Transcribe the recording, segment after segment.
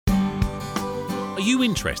Are you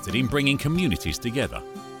interested in bringing communities together?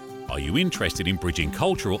 Are you interested in bridging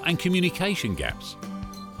cultural and communication gaps?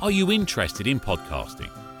 Are you interested in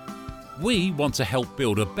podcasting? We want to help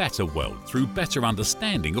build a better world through better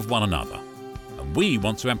understanding of one another. And we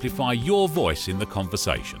want to amplify your voice in the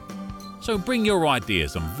conversation. So bring your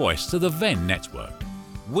ideas and voice to the Venn Network.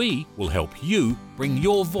 We will help you bring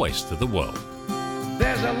your voice to the world.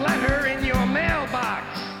 There's a letter in your mailbox.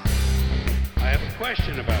 I have a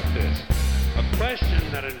question about this. A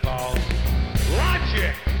question that involves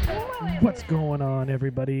logic. What's going on,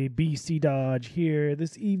 everybody? BC Dodge here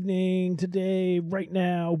this evening, today, right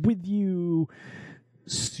now, with you,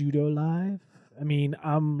 pseudo live. I mean,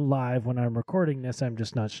 I'm live when I'm recording this. I'm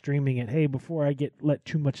just not streaming it. Hey, before I let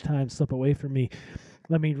too much time slip away from me,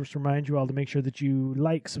 let me just remind you all to make sure that you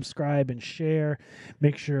like, subscribe, and share.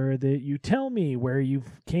 Make sure that you tell me where you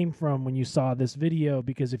came from when you saw this video,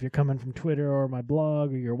 because if you're coming from Twitter or my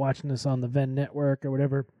blog, or you're watching this on the Venn Network or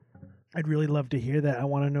whatever, I'd really love to hear that. I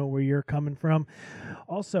want to know where you're coming from.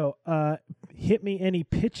 Also, hit me any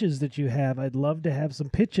pitches that you have. I'd love to have some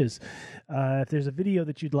pitches. If there's a video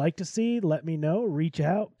that you'd like to see, let me know. Reach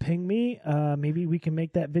out, ping me. Maybe we can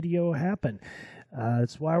make that video happen.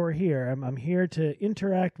 That's why we're here. I'm here to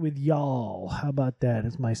interact with y'all. How about that?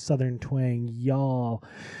 It's my southern twang, y'all.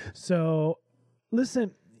 So,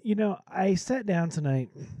 listen, I sat down tonight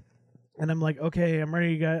and I'm like, okay, I'm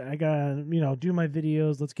ready. I gotta, do my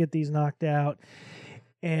videos. Let's get these knocked out.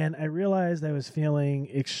 And I realized I was feeling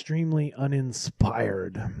extremely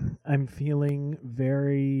uninspired. I'm feeling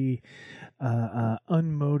very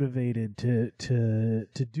unmotivated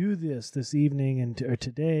to do this evening or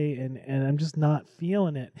today, and I'm just not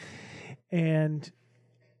feeling it. And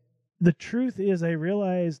the truth is, I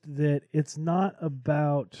realized that it's not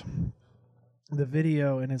about the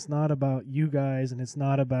video, and it's not about you guys, and it's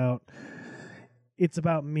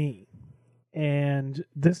about me. And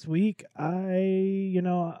this week, I've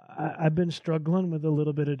been struggling with a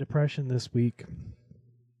little bit of depression this week,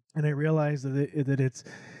 and I realized that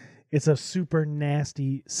it's a super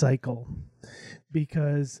nasty cycle,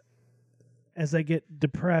 because as I get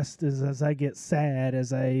depressed, as I get sad,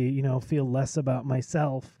 as I feel less about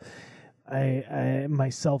myself, my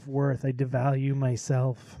self-worth, I devalue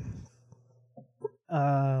myself.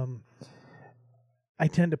 I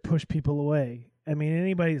tend to push people away. I mean,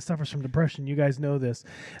 anybody that suffers from depression, you guys know this.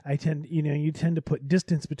 You tend to put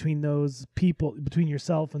distance between those people, between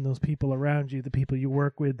yourself and those people around you, the people you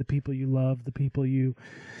work with, the people you love, the people you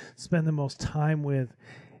spend the most time with.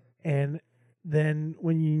 And then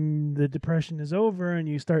when the depression is over and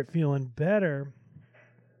you start feeling better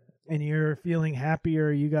and you're feeling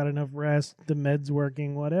happier, you got enough rest, the meds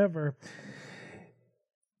working, whatever,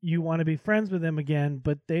 you want to be friends with them again,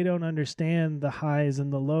 but they don't understand the highs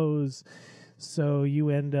and the lows. So you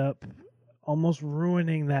end up almost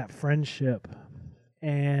ruining that friendship.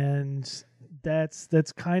 And that's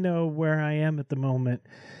kind of where I am at the moment.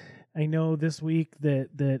 I know this week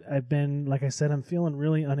that I've been, like I said, I'm feeling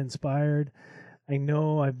really uninspired. I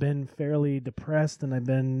know I've been fairly depressed, and I've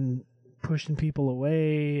been pushing people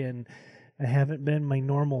away, and I haven't been my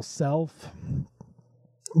normal self.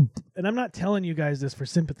 And I'm not telling you guys this for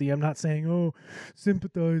sympathy. I'm not saying, oh,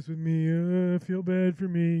 sympathize with me, feel bad for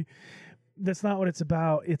me. That's not what it's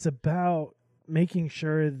about. It's about making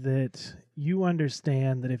sure that you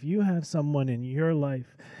understand that if you have someone in your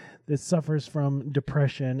life that suffers from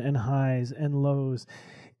depression and highs and lows,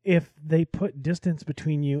 if they put distance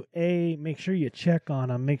between you, A, make sure you check on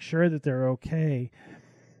them, make sure that they're okay,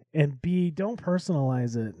 and B, don't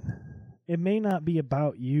personalize it. It may not be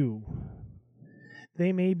about you.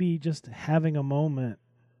 They may be just having a moment.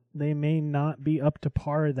 They may not be up to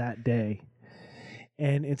par that day.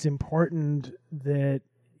 And it's important that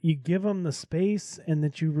you give them the space, and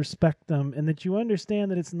that you respect them, and that you understand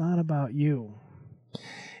that it's not about you.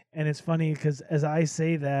 And it's funny because as I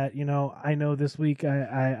say that, I know this week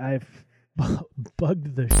I've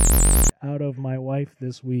bugged the out of my wife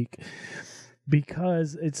this week,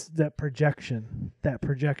 because it's that projection.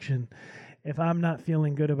 If I'm not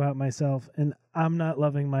feeling good about myself, and I'm not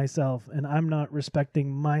loving myself, and I'm not respecting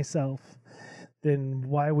myself, then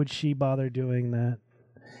why would she bother doing that?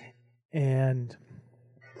 And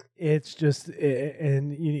it's just,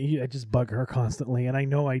 I just bug her constantly, and I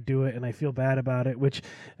know I do it, and I feel bad about it, which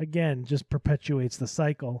again just perpetuates the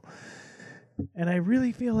cycle. And I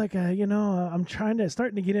really feel like I'm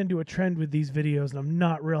starting to get into a trend with these videos, and I'm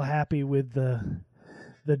not real happy with the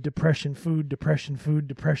depression food,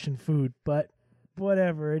 but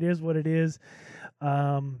whatever, it is what it is.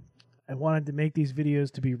 I wanted to make these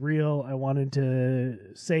videos to be real. I wanted to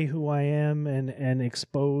say who I am and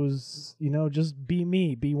expose, just be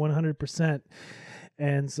me, be 100%.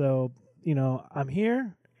 And so, I'm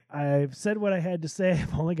here. I've said what I had to say.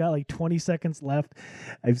 I've only got like 20 seconds left.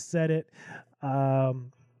 I've said it.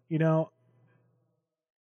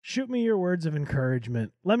 Shoot me your words of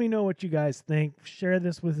encouragement. Let me know what you guys think. Share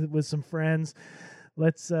this with some friends.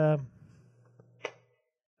 Let's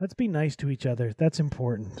be nice to each other. That's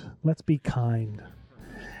important. Let's be kind.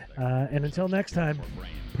 And until next time,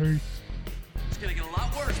 peace. It's going to get a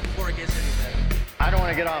lot worse before it gets any better. I don't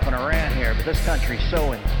want to get off on a rant here, but this country's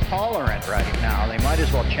so intolerant right now, they might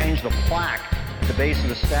as well change the plaque at the base of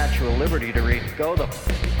the Statue of Liberty to read, "Go the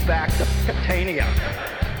back to Catania."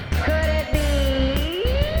 Could it be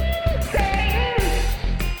Satan?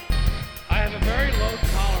 I have a very low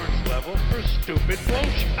tolerance level for stupid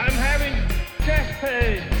bullshit. I'm having chest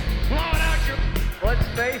pain. Blow it out your... Let's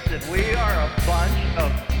face it, we are a bunch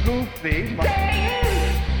of goofy... Satan!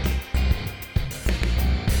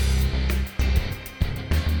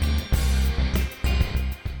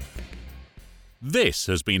 This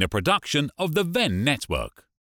has been a production of the Venn Network.